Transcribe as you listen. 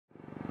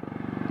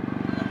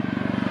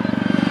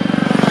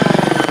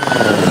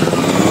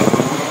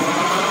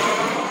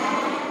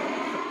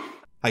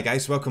Hi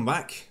guys, welcome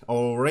back.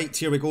 Alright,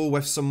 here we go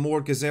with some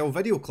more Gazelle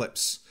video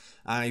clips.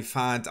 I've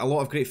had a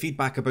lot of great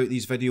feedback about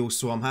these videos,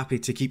 so I'm happy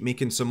to keep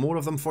making some more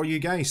of them for you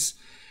guys.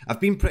 I've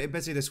been pretty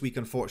busy this week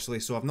unfortunately,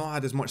 so I've not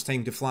had as much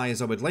time to fly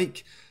as I would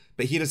like,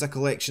 but here is a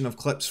collection of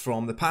clips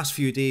from the past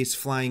few days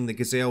flying the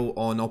Gazelle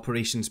on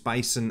Operations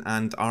Bison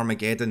and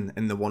Armageddon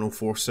in the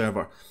 104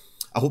 server.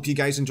 I hope you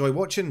guys enjoy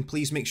watching.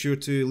 Please make sure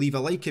to leave a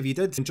like if you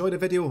did enjoy the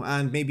video,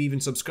 and maybe even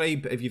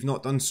subscribe if you've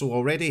not done so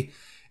already.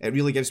 It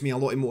really gives me a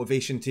lot of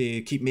motivation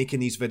to keep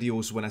making these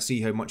videos when I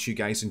see how much you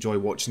guys enjoy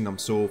watching them.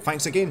 So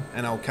thanks again,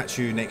 and I'll catch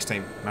you next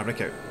time.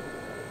 Maverick out.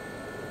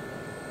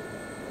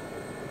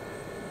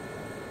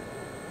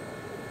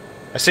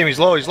 I see him, he's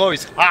low, he's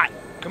hot.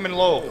 Coming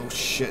low. Oh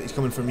shit, he's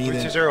coming for me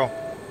then. 320.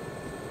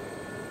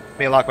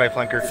 Being locked by a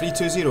flanker.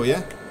 320,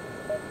 yeah?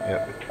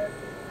 Yep.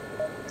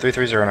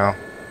 330 now.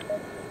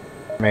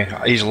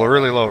 He's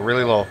really low,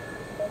 really low.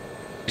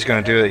 He's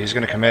gonna do it, he's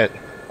gonna commit.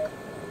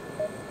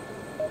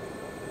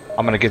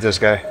 I'm gonna get this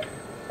guy.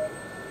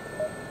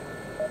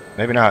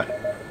 Maybe not.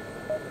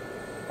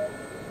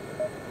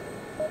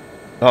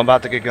 No, I'm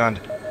about to get gunned.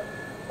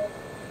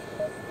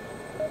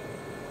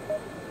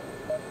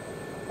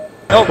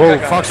 Oh, whoa,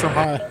 Fox from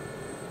high.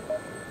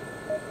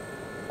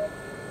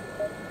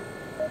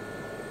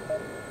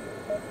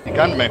 He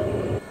gunned me.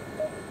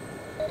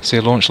 See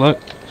a launch low.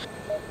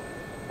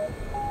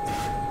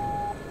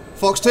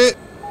 Fox 2.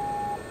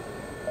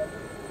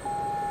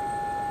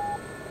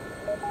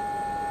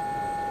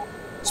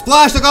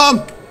 Splash, I got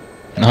him!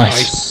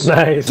 Nice.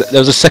 Nice. There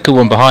was a second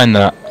one behind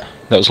that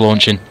was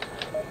launching.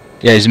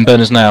 Yeah, he's in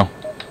burners now.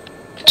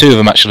 Two of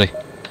them actually.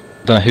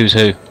 Don't know who's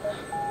who.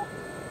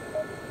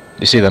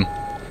 You see them?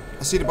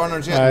 I see the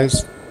burners, yeah.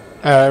 Nice.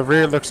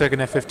 Rear looks like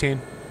an F-15.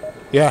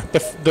 Yeah,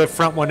 the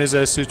front one is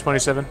a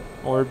Su-25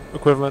 or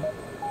equivalent.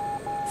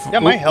 Yeah,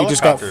 my He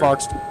just got helicopter.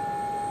 foxed.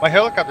 My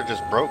helicopter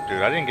just broke,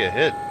 dude. I didn't get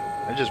hit.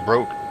 It just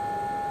broke.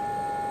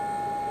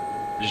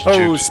 Just Oh,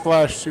 juked.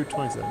 splash,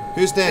 Su-25.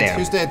 Who's dead? Damn.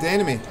 Who's dead? The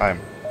enemy? I'm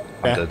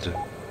Yeah. dead too.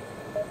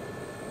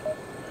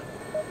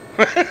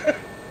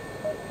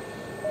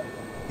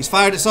 He's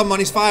fired at someone,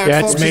 he's fired.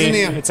 Yeah, Fox it's is in me.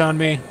 here. It's on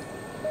me.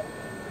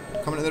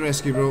 Coming to the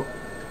rescue, bro.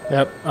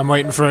 Yep, I'm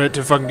waiting for it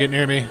to fucking get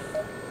near me.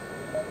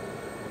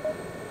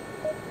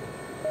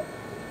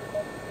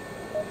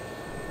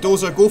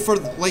 Dozer, go for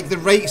like the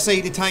right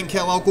side of tank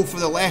hill, I'll go for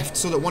the left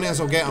so that one of us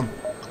will get him.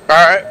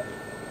 Alright.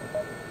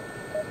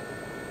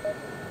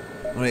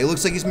 Alright, it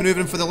looks like he's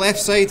manoeuvring for the left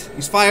side.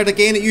 He's fired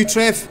again at you,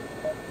 Trev.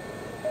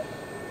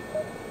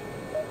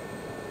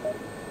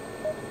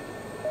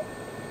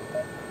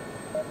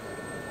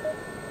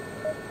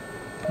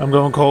 I'm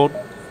going cold.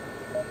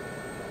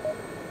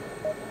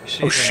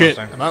 Oh shit,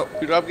 Thing. I'm out.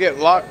 Dude, I'm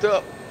getting locked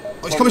up.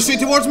 Oh, he's coming straight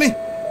towards me.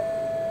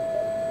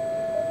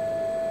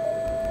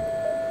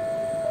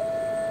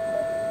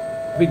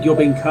 I think you're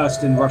being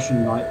cursed in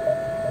Russian, right?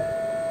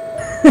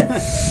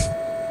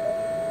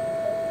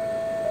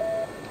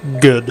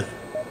 Good.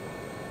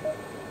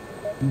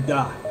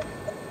 Da.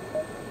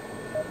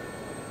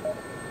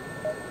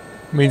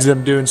 Means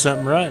I'm doing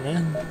something right,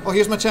 man. Oh,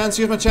 here's my chance,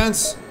 here's my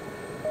chance.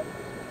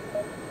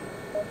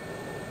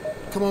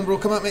 Come on, bro,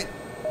 come at me.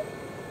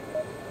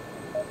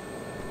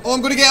 Oh,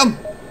 I'm gonna get him.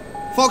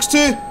 Fox 2.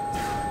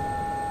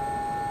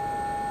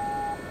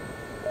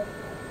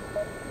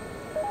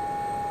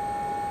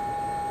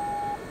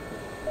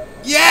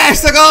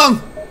 Yes, I got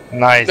him.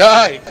 Nice.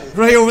 Nice.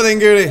 Right over there,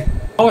 Gary.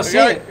 Oh, I see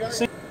got it.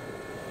 See-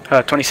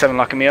 27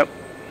 locking me up.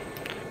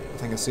 I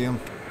think I see him.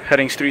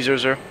 Headings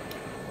 300.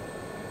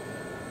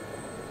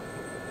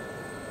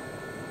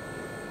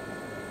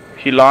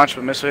 He launched,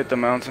 but missile hit the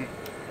mountain.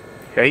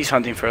 Yeah, he's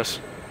hunting for us.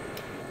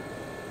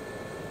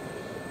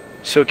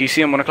 Silk, you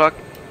see him 1 o'clock?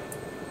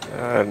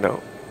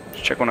 No.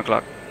 Let's check 1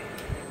 o'clock.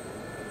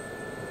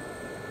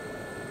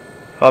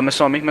 Oh, miss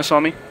on me, miss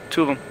on me.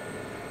 Two of them.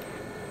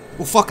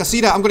 Oh fuck, I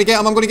see that. I'm gonna get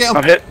him, I'm gonna get him.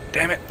 I'm hit.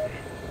 Damn it.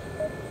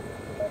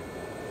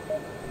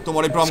 Don't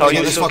worry, bro, I'm Saw gonna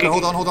you, get this Silky. fucker.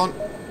 Hold on, hold on.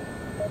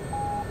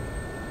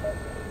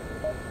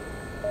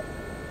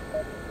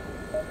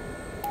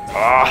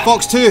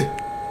 Fox 2.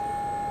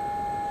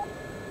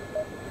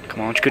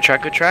 Come on, good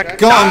track, good track.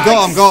 Got him,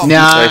 got him, got him.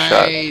 Nice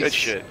shot. Good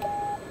shit.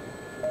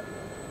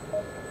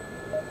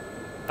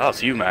 That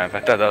was you, man. I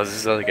thought that was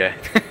this other guy.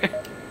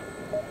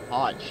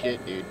 Hot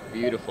shit, dude.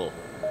 Beautiful.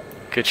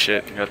 Good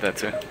shit. You got that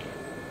too.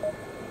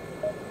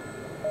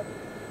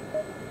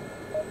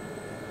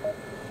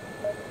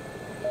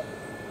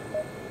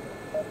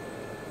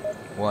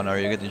 One, are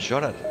you getting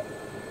shot at?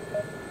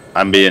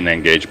 I'm being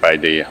engaged by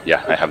the,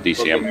 yeah, I have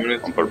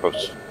DCM on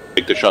purpose.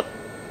 Take the shot.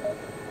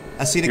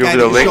 I see the You're guy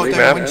over that the lake, shot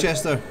down man.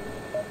 Winchester.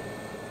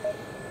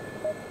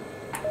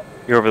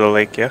 You're over the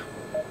lake, yeah?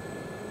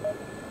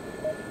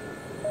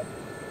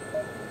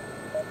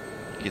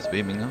 He's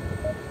beaming now.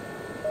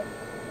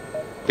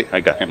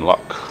 I got him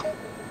locked.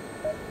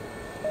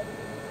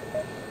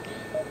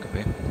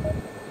 Copy.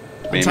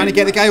 I'm trying to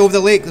get the guy over the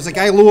lake. There's a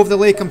guy low over the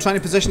lake. I'm trying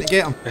to position to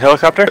get him. A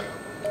helicopter?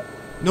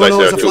 No,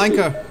 no, it's a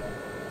flanker.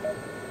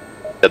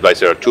 Advice,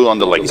 there are two on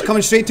the lake. He's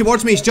coming straight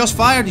towards me. He's just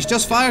fired. He's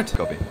just fired.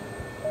 Copy.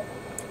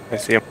 I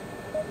see him.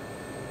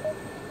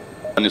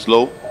 One is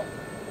low.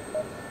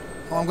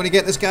 Oh, I'm going to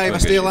get this guy if I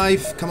stay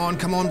alive. Come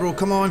on, bro,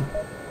 come on.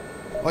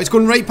 Oh, he's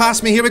going right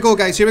past me. Here we go,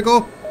 guys, here we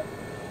go.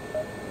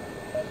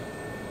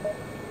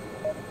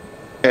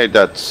 Okay,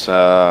 that's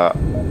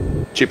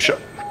chip shot.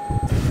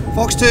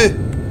 Fox 2.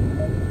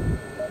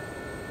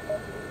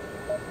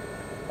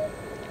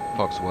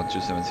 Fox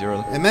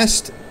 1270. He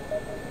missed.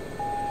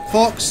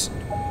 Fox.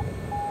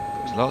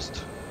 He's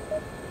lost.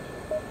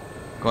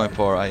 Going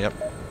for yep.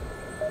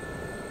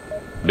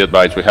 Be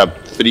advised, we have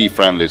 3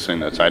 friendlies in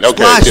that side.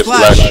 Okay, Splash, just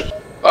splash.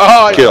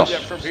 Oh, I Kill. got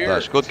that from here.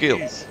 Slash, good kill.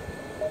 Jeez.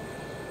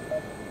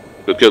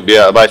 Good kill. Be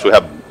advised, we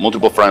have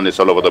multiple friendlies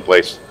all over the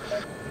place.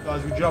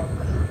 Guys, good job.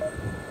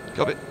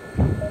 Copy.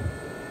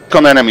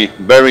 Con enemy,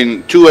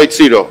 bearing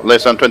 280,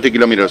 less than 20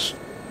 kilometers.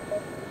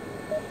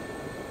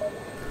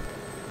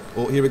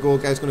 Oh, here we go,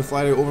 guy's going to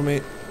fly right over me.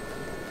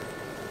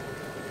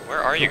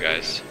 Where are you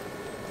guys?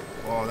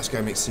 Oh, this guy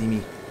might see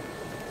me.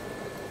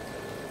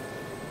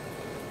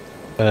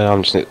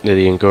 I'm just near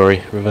the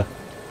Ngori River.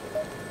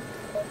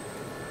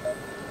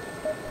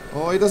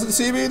 Oh, he doesn't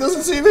see me, he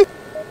doesn't see me.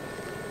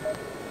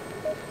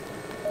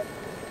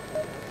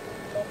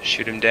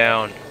 Shoot him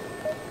down.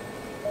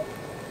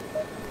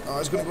 Oh,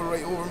 he's going to go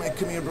right over me.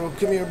 Come here, bro,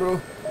 come here, bro.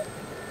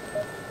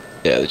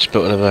 Yeah, they just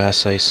built another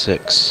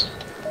SA-6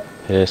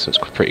 here, so it's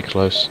pretty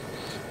close.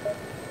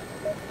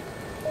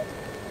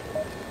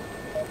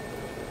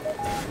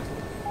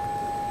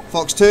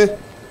 Fox 2.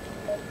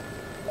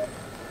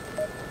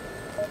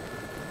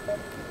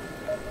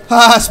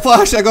 Ha!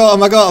 Splash! I got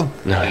him! I got him!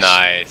 Nice.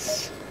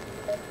 Nice.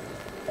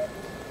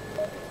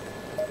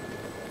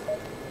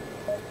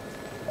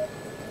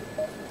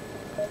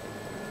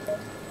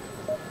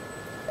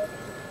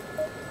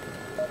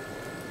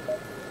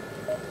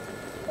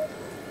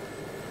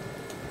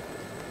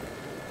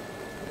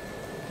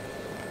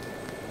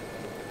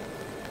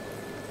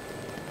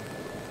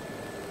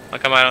 How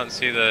come I don't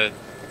see the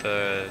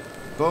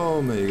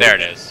Boom! There you There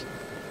go. it is.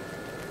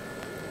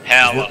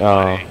 Hell of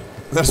Oh, money.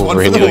 There's one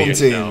for the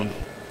Wolverine. home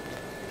team.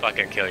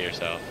 Fucking kill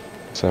yourself.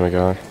 same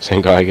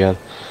guy again.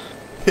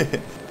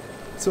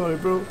 Sorry,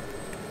 bro.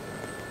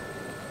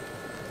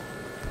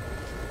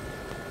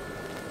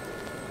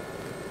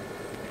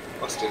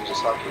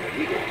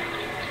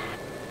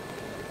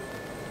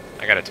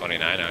 I got a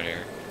 29 out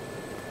here.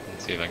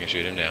 Let's see if I can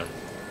shoot him down.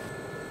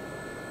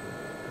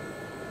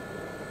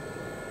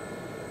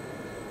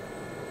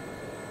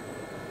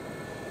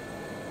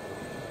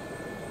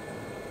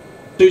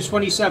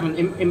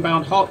 Su-27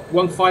 inbound hot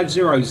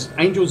 150s,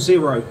 Angel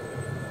 0.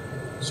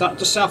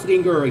 Just south of the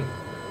Nguri.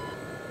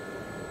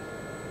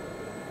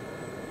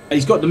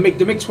 He's got the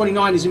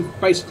MiG-29 is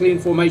basically in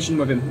formation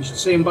with him. You should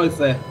see them both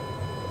there.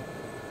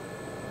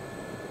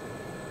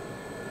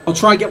 I'll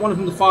try and get one of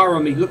them to fire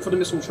on me. Look for the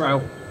missile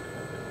trail.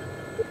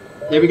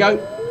 There we go.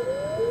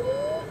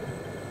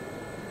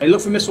 Hey,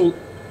 look for missile.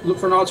 Look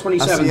for an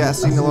R-27. I see it, I've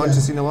seen the launch,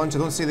 I've seen the launch. I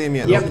don't see them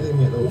yet. Yep.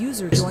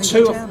 User There's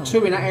joined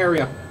two in that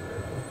area.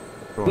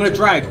 I'm going to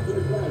drag.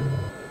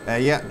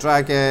 Yeah,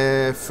 drag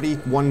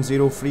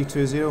 310,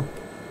 320.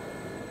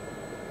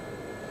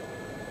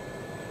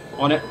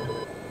 On it.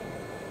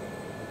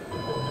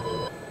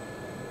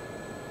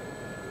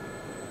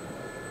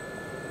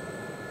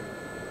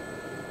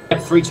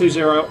 Yep,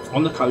 320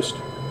 on the coast.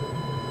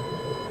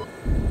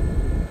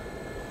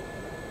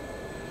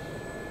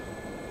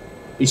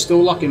 He's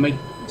still locking me.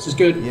 This is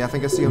good. Yeah, I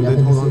think I see him, dude.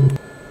 Hold on.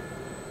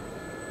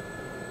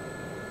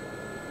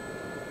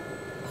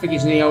 I think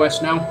he's in the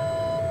OS now.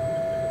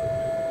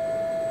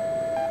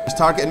 He's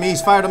targeting me,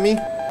 he's fired on me.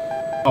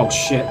 Oh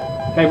shit.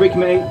 Okay,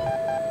 recommitting.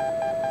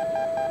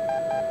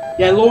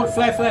 Yeah, launch,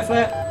 flare.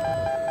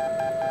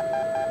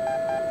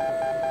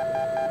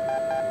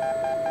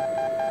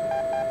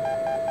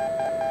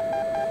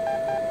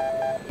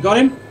 Got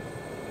him?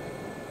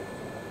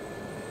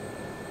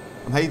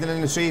 I'm hiding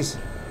in the trees.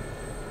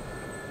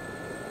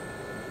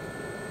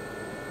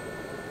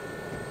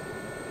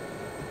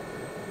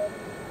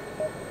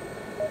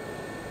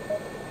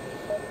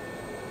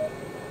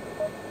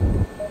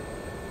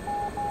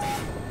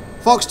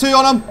 Fox 2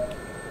 on him.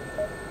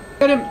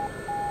 Get him.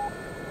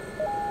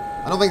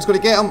 I don't think it's going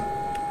to get him.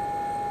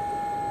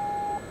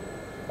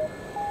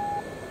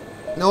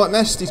 No, it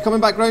missed. He's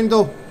coming back round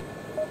though.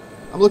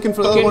 I'm looking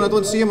for the other one. I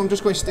don't see him. I'm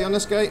just going to stay on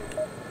this guy.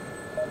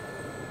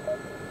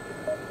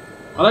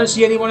 I don't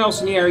see anyone else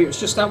in the area. It's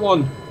just that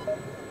one.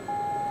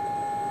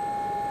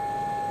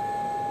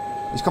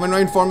 He's coming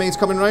round for me. He's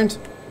coming round.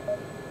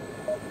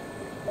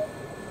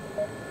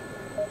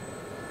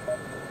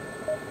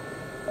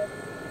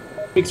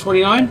 Big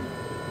 29.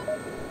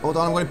 Hold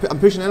on. I'm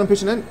pushing in. I'm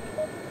pushing in.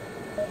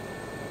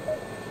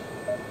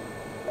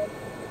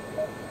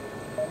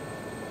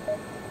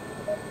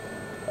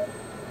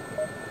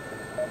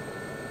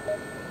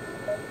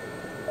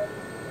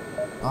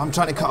 I'm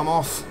trying to cut him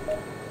off.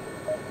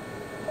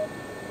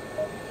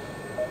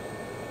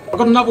 I've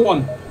got another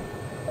one.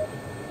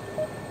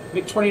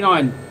 Big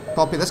 29.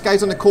 Copy. This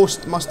guy's on the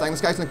coast, Mustang.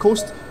 This guy's on the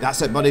coast.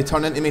 That's it, buddy.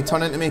 Turn into me.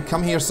 Turn into me.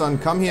 Come here, son.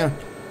 Come here.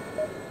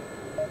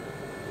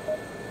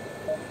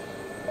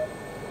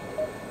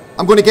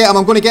 I'm going to get him.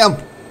 I'm going to get him.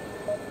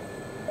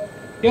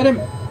 Get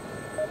him.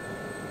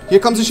 Here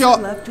comes the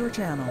shot. Left your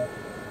channel.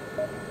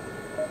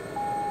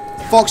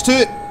 Fox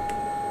 2.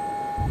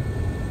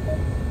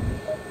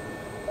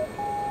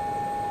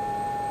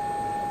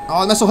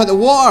 Oh, missile hit the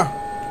water.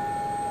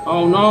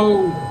 Oh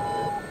no.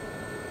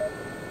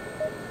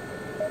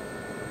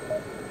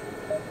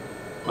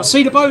 I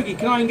see the bogey.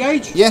 Can I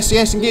engage? Yes,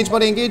 yes, engage,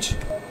 buddy, engage.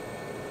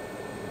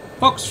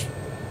 Fox.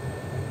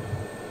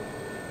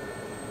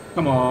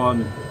 Come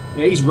on.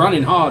 Yeah, he's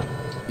running hard.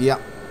 Yeah.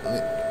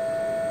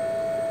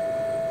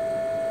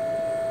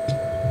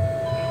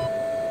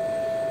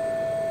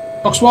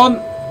 Fox 1.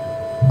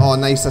 Oh,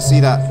 nice, I see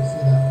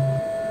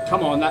that.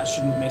 Come on, that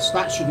shouldn't miss.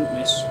 That shouldn't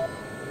miss.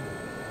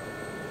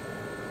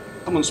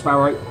 Come on,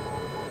 Sparrow.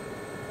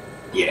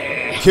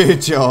 Yeah.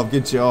 Good job,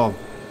 good job.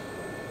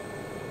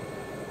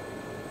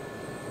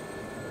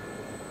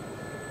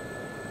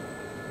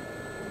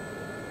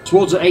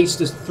 Towards the east,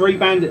 there's 3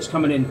 bandits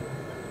coming in.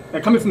 They're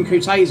coming from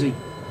Kutaisi.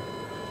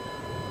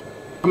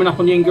 Coming up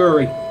on the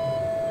Nguri.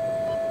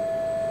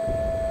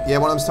 Yeah,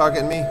 one of them's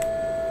targeting me.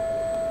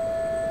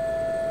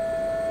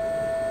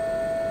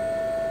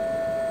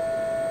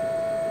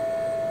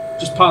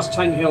 Just past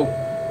Tank Hill.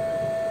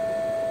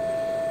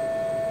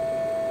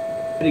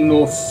 Heading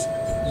north.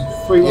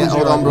 310. Yeah,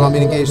 hold on, bro. I'm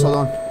being engaged. Hold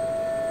on.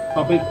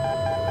 Copy.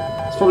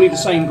 It's probably the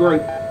same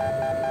group.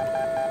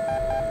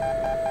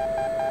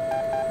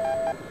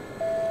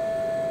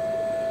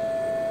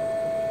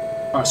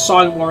 Alright,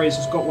 Silent Warriors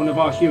has got one of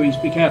our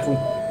Hueys. Be careful.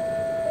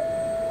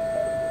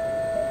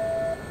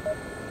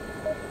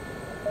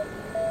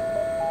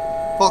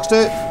 Fox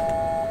 2.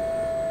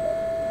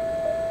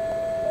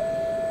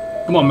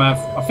 Come on, Mav.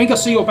 I think I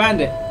see your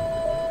bandit.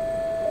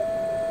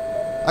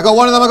 I got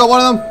one of them. I got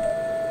one of them.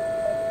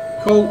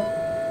 Cool.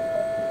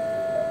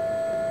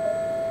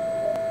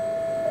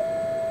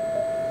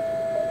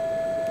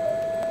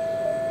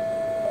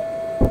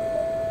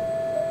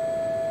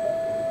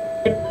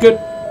 Good.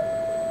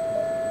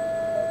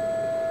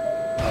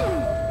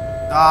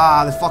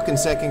 Ah, the fucking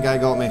second guy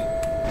got me.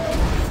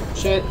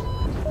 Shit.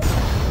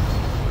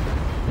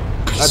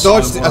 I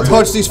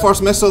dodged his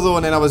first missile though,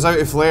 and then I was out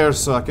of flares,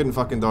 so I couldn't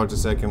fucking dodge the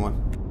second one.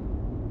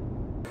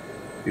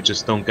 You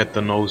just don't get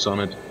the nose on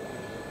it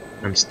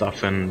and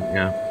stuff, and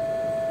yeah.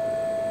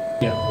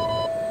 Yeah.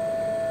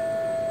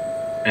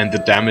 And the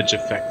damage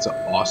effects are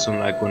awesome.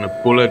 Like when a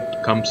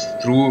bullet comes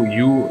through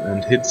you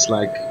and hits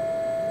like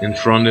in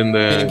front in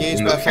the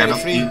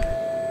canopy.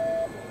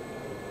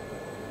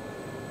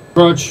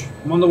 Rog,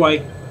 I'm on the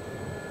way.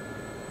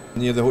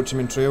 Near the Ho Chi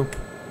Minh Trail.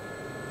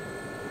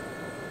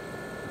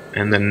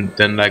 And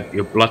then like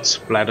your blood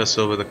splatters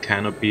over the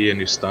canopy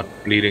and you start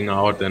bleeding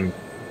out, and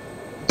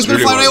he's gonna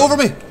fly right over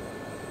me.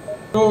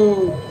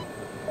 Oh.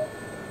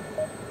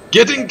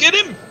 Get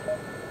him!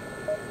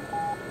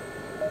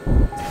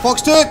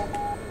 Fox 2.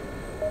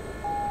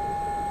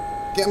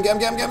 Get him!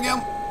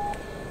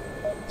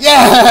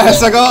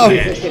 Yes, I got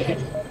him.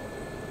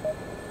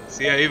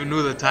 See, I even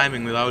knew the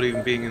timing without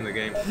even being in the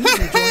game.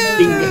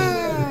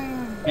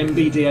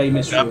 MBDA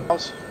missile.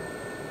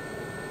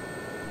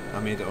 I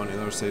made it on the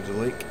other side of the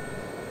lake.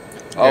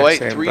 Oh wait,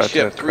 three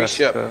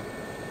ship.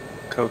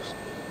 Coast.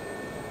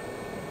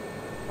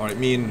 Alright,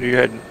 me and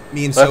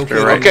left Silky.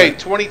 right. Okay,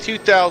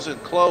 22,000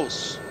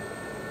 close.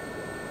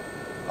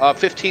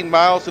 15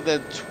 miles and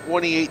then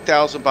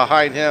 28,000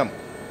 behind him.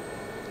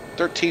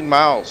 13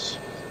 miles.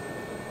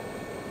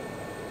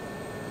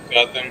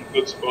 Got them,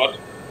 good spot.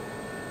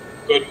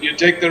 Good, you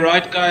take the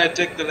right guy, I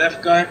take the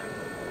left guy.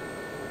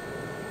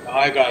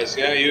 Hi guys,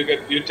 yeah,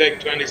 you take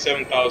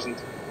 27,000.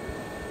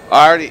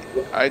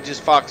 I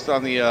just foxed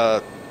on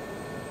the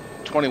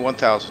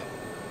 21,000.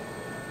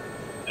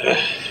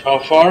 How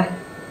far?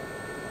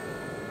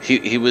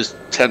 He was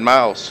 10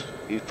 miles.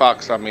 He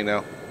foxed on me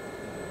now.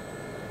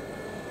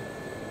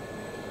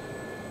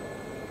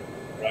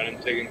 Right, I'm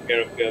taking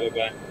care of the other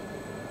guy.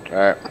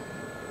 Alright.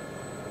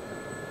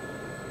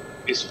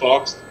 He's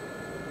foxed.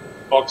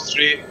 Fox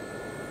 3.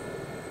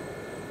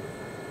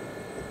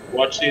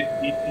 Watch it,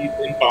 ET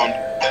inbound.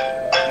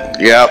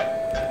 Yep.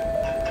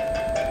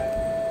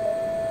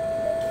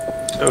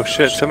 Oh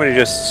shit, somebody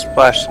just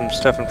splashed some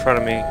stuff in front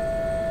of me.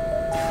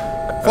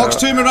 Fox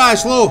 2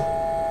 Mirage, low.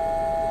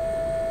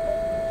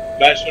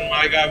 Flash on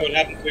my guy, what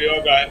happened to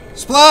your guy?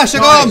 Splash, I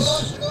got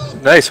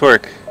him! Nice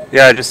work.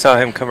 Yeah, I just saw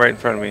him come right in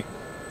front of me.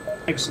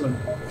 Excellent.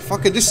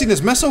 Fucking just seen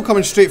his missile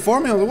coming straight for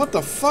me. I was like, what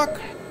the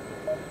fuck?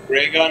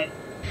 Ray gun.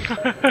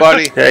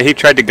 Buddy. Yeah, he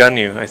tried to gun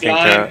you, I think.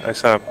 I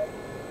saw him.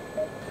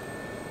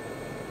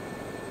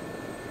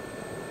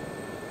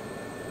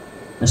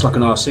 It's like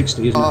an R60,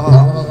 isn't it?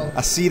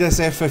 I see this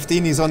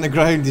F-15, he's on the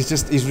ground, he's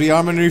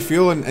rearming,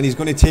 refueling, and he's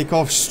going to take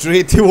off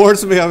straight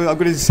towards me. I'm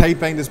going to hide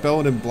behind this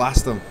building and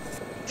blast him.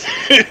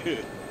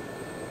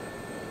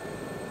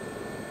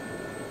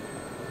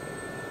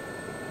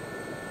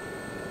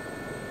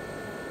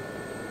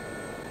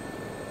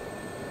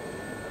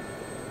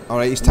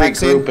 Alright, he's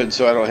taxiing. Regrouping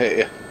so I don't hit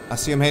you. I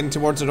see him heading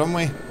towards the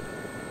runway.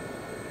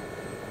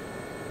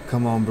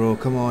 Come on, bro,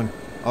 come on.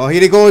 Oh,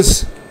 here he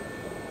goes.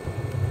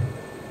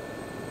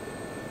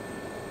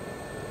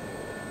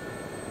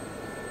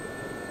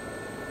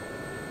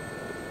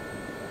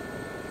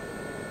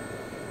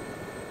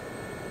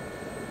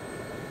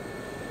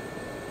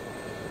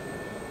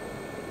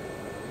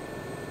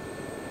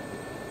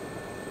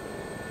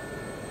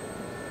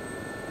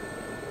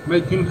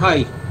 Make him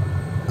pay.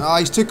 Ah,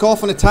 he's took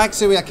off on a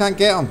taxiway. I can't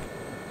get him.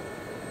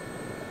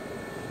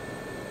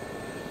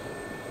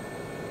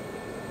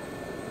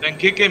 Then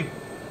kick him.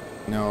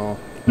 No.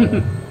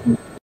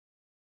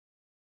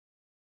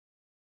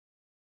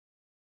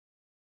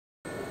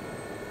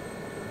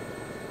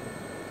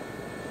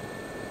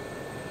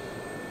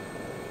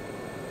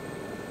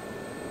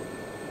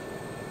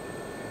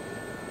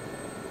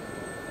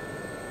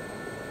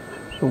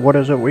 So what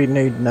is it we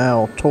need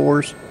now?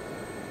 Tours?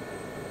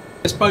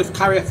 Let's both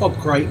carry a fob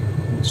crate,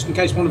 just in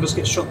case one of us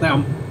gets shot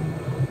down.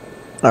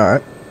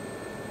 Alright.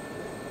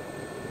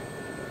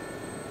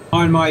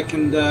 Iron Mike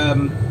and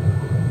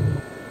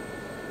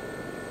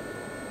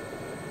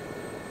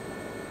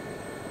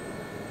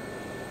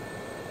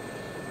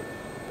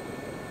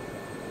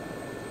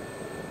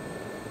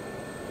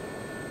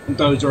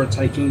those are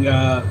taking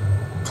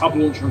cub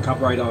launcher and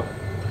cub radar.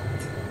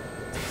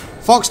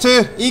 Fox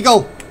 2,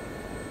 Eagle.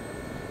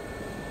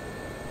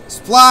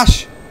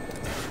 Splash.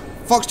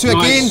 Fox 2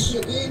 Nice.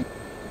 again.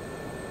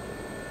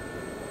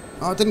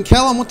 Oh, I didn't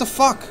kill him. What the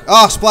fuck?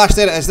 Oh, splash.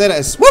 There it is. There it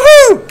is.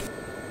 Woohoo!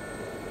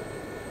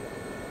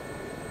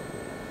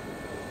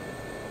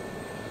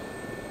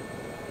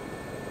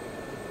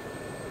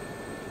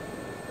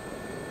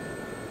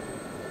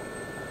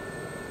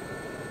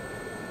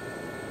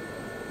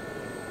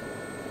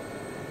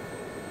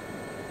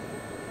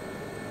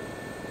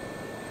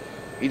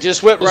 He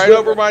just went right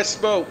over my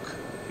smoke.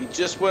 He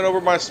just went over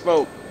my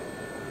smoke.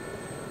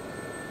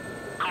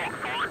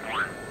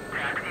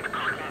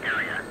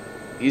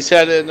 He's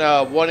heading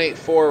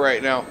 184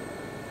 right now.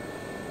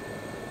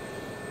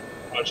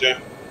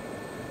 Roger.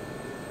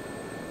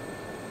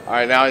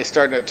 Alright, now he's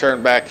starting to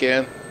turn back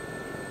in.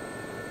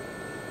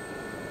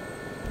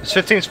 It's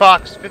 15's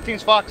Fox.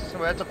 15's Fox.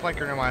 Oh, that's a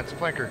flanker, never mind. It's a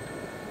flanker.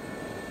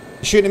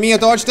 He's shooting at me. I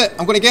dodged it.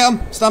 I'm going to get him.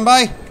 Stand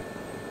by.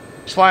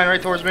 He's flying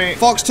right towards me.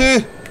 Fox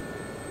 2.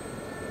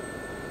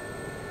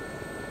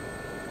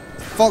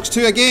 Fox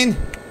 2 again.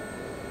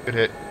 Good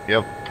hit.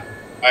 Yep.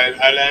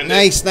 I landed.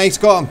 Nice, nice.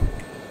 Got him.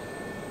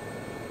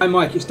 Hey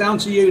Mike, it's down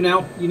to you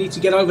now. You need to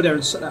get over there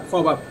and set that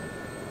fob up.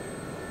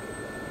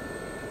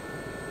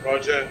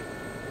 Roger.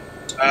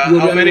 You're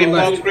How the many only one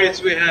fob left. crates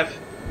we have?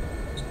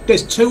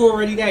 There's 2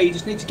 already there. You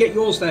just need to get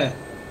yours there.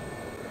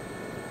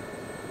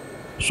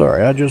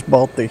 Sorry, I just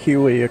bought the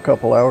Huey a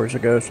couple hours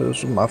ago, so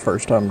this is my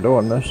first time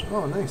doing this.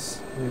 Oh,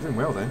 nice. You're doing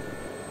well then.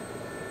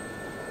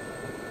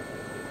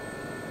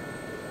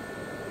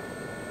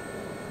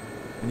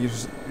 And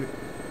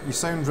you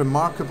sound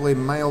remarkably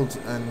mild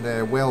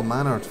and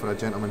well-mannered for a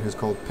gentleman who's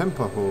called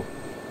Pimpaho.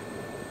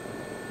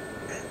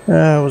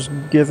 I was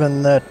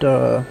given that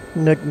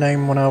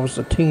nickname when I was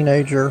a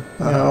teenager.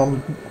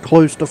 I'm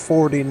close to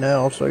 40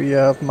 now, so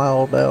yeah, I've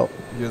miled out.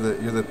 You're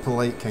the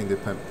polite kind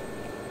of pimp.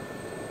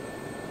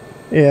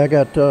 Yeah, I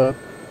got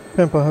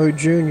Pimpaho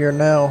Jr.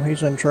 now.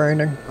 He's in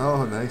training.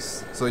 Oh,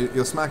 nice. So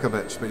you'll smack a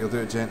bitch, but you'll do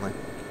it gently.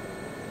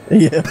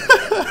 Yeah.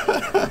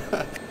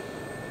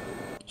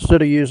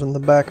 Instead of using the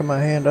back of my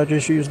hand, I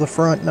just use the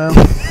front now.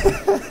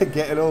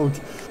 Getting old.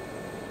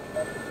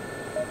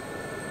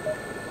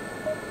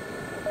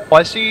 Oh,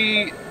 I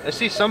see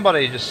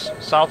somebody just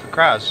south of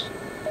Kraz.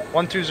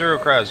 120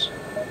 Kraz.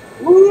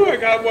 Ooh, I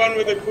got one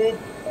with a coupe.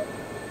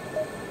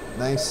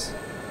 Nice.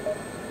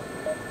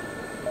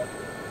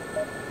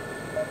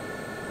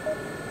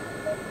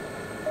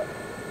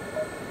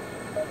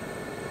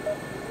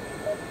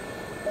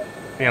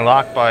 Being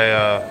locked by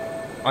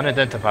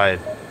unidentified.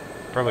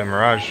 Probably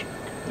Mirage.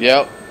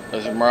 Yep,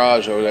 there's a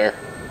Mirage over there.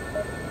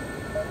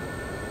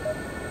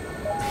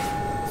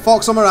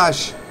 Fox or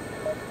Mirage?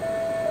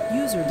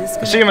 User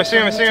I see him, I see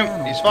him, I see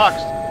him. He's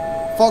foxed.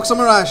 Fox or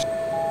Mirage?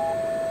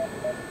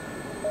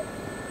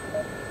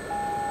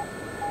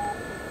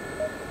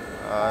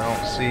 I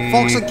don't see...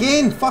 Fox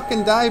again!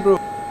 Fucking die, bro.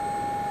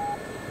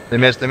 They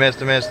missed, they missed,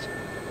 they missed.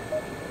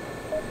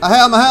 I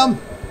hit him, I hit him.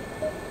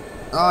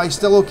 Oh, he's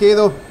still okay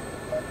though.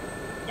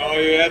 Oh,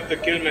 you had the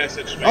kill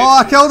message, mate. Oh,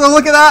 I killed him,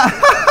 look at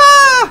that!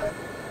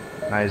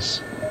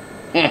 Nice.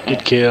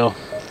 Good kill.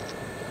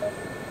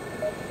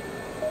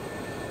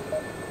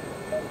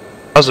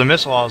 That was a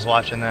missile I was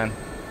watching then.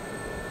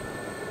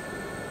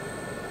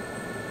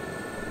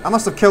 I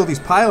must have killed his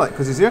pilot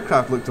because his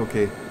aircraft looked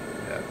okay.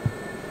 Yeah.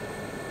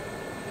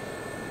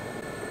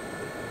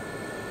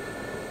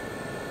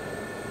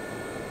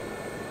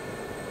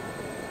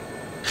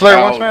 Flare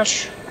Ouch. one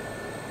smash.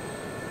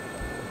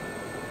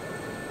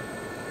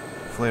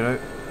 Flare out.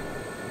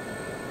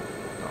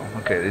 Oh,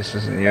 okay, this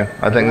isn't you.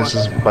 I think this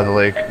is by the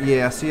lake.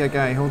 Yeah, I see a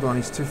guy. Hold on,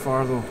 he's too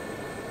far though.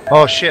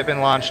 Oh shit, been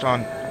launched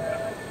on.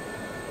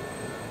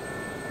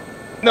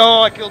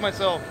 No, I killed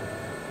myself.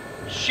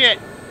 Shit.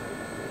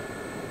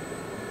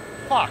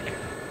 Fuck.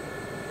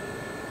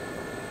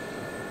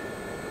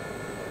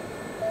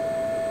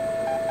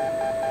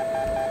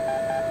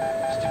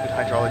 Stupid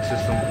hydraulic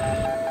system.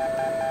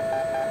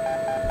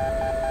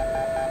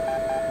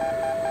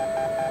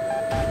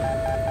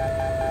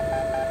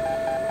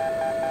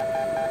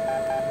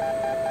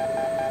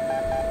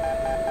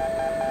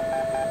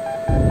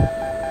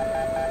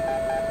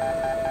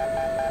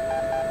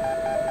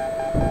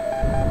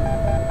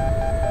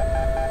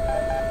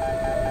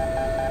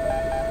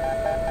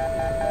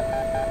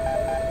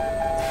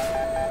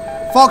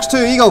 Fox 2,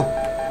 Eagle.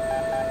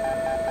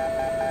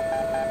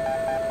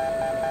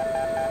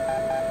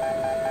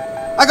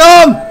 I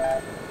got him!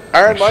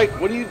 Alright, Mike,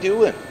 what are you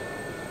doing?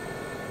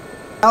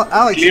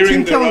 Alex,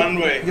 Clearing the killing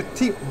runway. your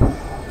team.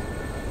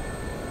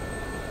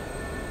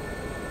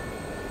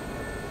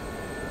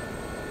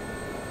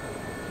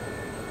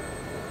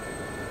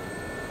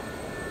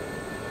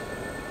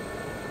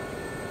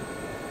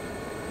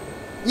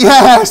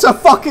 Yes, I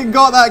fucking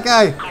got that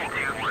guy.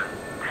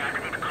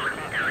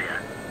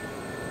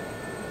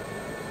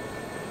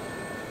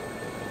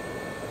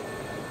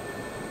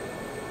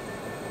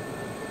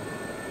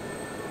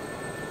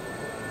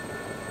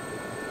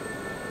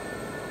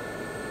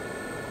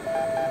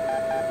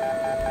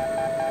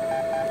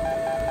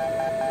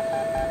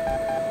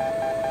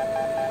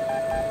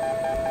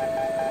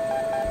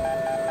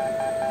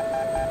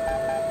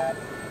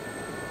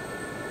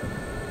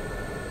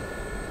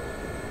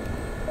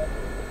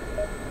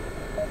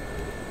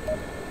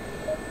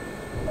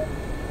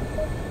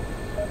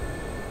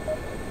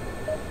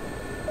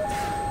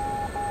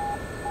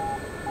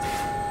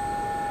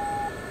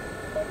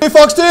 Hey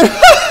Fox 2!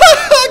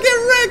 I get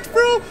wrecked,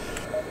 bro!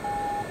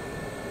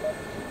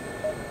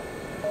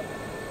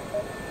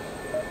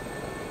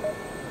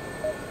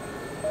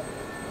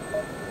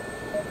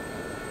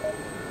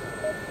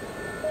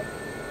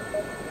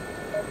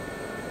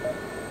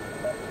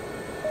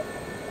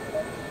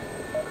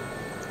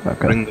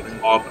 Okay. Bring the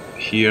fog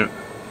here.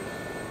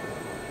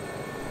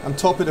 I'm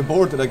top of the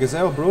board at a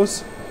Gazelle,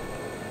 bros.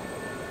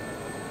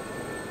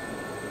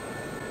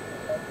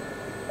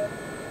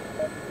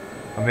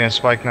 I'm being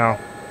spiked now.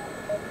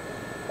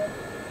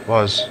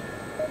 Was.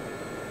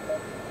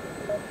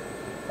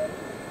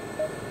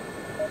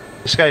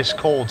 This guy's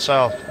cold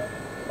south.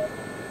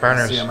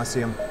 Burners. I see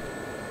him.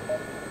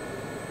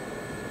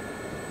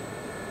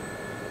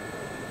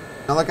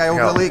 Another guy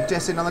over the lake,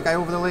 Jesse, another guy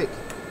over the lake.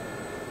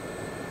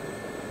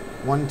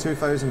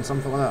 1-2000,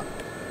 something like that.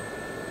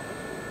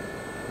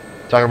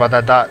 Talk about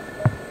that dot.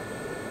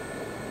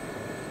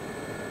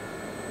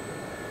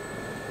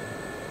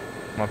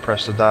 I'm gonna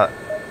press the dot.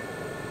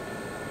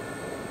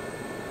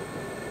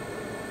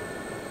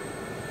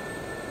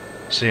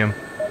 See him.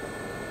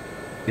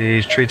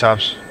 He's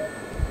treetops.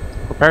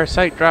 Repair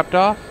site dropped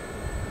off.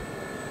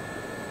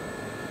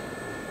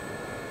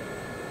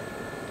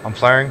 I'm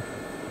flaring.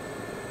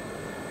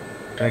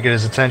 Trying to get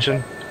his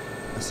attention.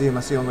 I see him,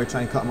 I'm going to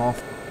try and cut him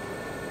off.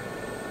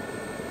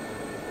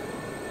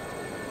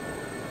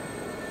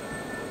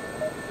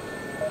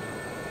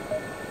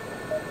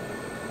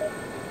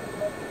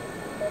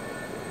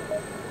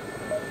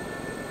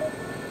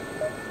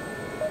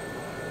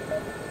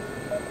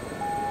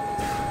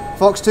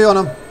 Fox 2 on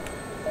him.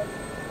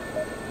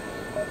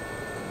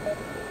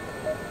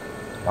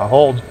 I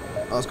hold.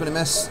 Oh, it's going to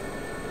miss.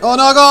 Oh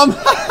no, I got him!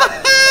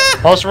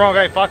 Oh, it's the wrong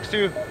guy. Fox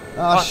 2.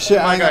 Oh shit,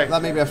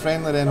 that may be a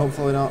friendly then,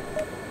 hopefully not.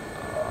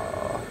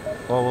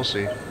 Well, we'll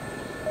see.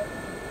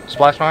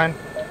 Splash mine.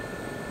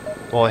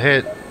 Well, it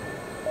hit.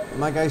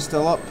 My guy's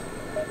still up.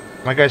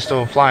 My guy's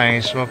still flying.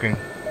 He's smoking.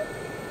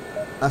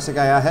 That's the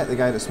guy I hit, the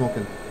guy that's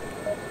smoking.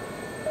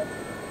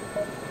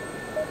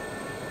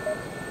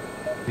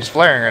 He's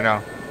flaring right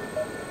now.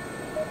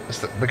 It's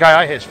the guy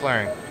I hit's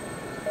flaring.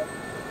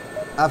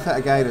 I've hit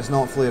a guy that's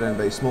not flaring,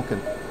 but he's smoking.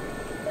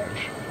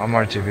 I'm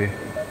RTV.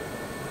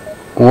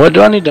 What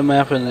do I need to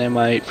map in the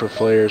MI8 for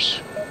flares?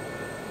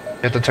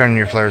 You have to turn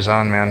your flares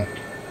on, man.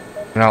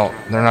 No,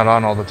 they're not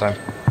on all the time.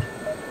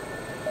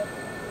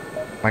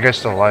 My guy's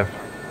still alive.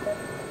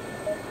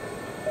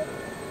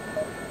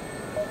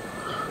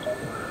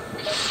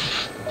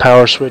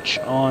 Power switch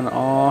on,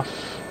 off.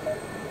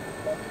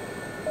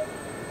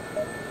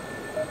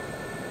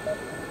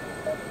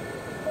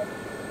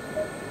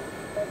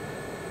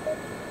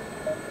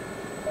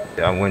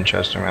 Yeah, I'm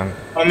Winchester, man.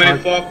 How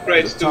many fog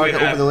crates do we Target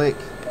over have? the lake.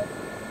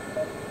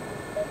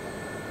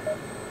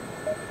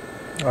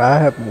 I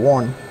have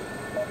one.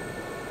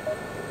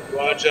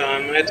 Roger,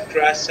 I'm at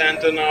Crash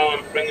Center now.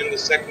 I'm bringing the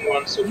second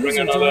one, so bring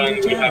another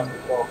and we'll have the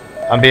fog.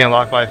 I'm being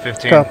locked by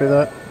 15. Copy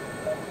that.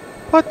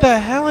 What the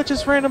hell? It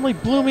just randomly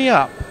blew me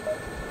up.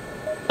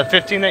 The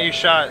 15 that you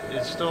shot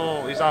is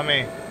still, he's on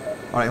me.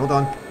 Alright, hold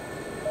on.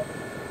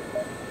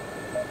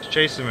 He's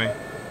chasing me.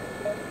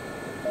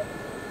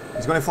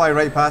 He's going to fly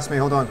right past me,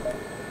 hold on.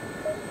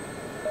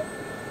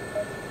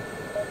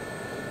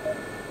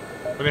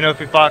 Let me know if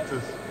he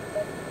foxes.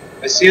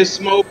 I see a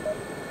smoke.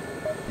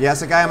 Yeah,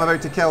 that's the guy I'm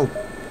about to kill.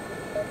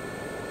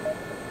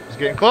 He's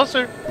getting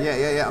closer.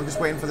 Yeah, I'm just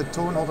waiting for the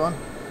tone, hold on.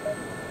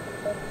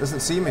 Doesn't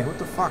see me, what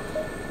the fuck?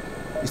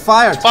 He's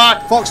fired!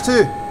 Fuck! Fox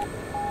 2!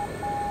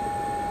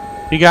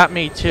 He got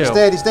me too. He's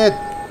dead.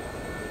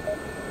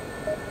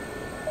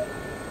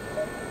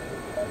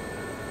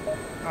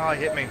 Oh,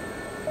 he hit me.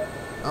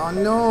 Oh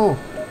no!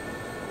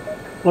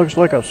 Looks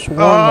like a swarm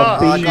Oh, of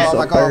bees I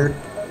up got there. him.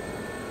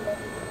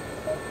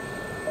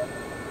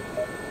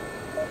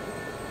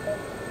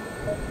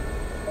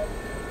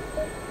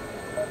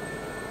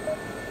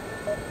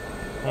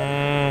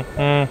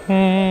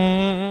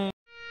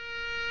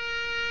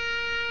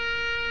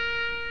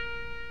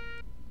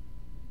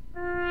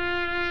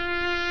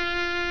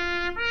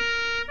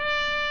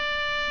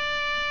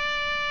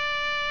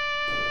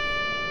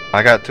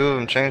 I got 2 of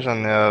them changed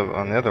on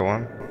the other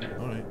one.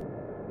 Alright.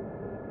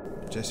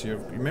 Jesse,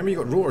 remember you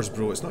got rotors,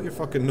 bro. It's not your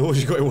fucking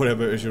nose you got to worry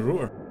about, it's your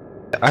rotor.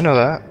 I know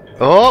that.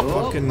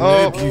 Oh! Fucking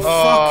noob, you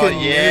fucking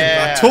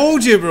noob. I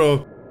told you,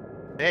 bro!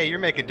 Hey, you're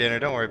making dinner,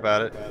 don't worry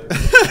about it.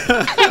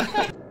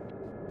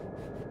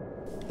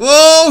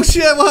 Whoa,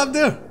 shit, what happened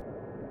there?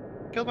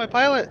 Killed my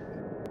pilot.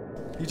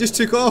 You just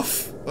took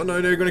off. Oh no,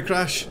 now you're gonna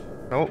crash.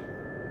 Nope.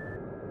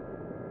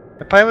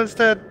 The pilot's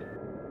dead.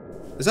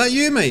 Is that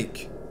you,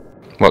 Mike?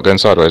 What, going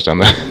sideways down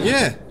there?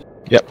 Yeah.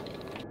 Yep.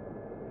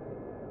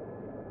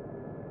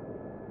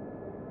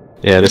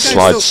 Yeah, this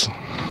slides.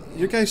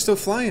 Your guy's still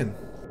flying.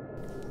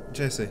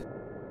 Jesse.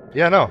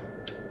 Yeah, no.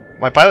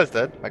 My pilot's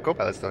dead. My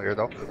co-pilot's still here,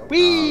 though.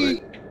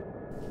 Whee!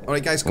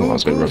 Alright, guys, go,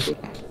 go.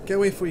 Get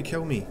away before you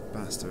kill me,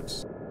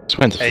 bastards. Just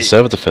waiting for the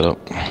server to fill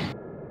up.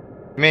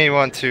 You may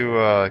want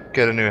to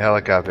get a new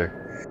helicopter.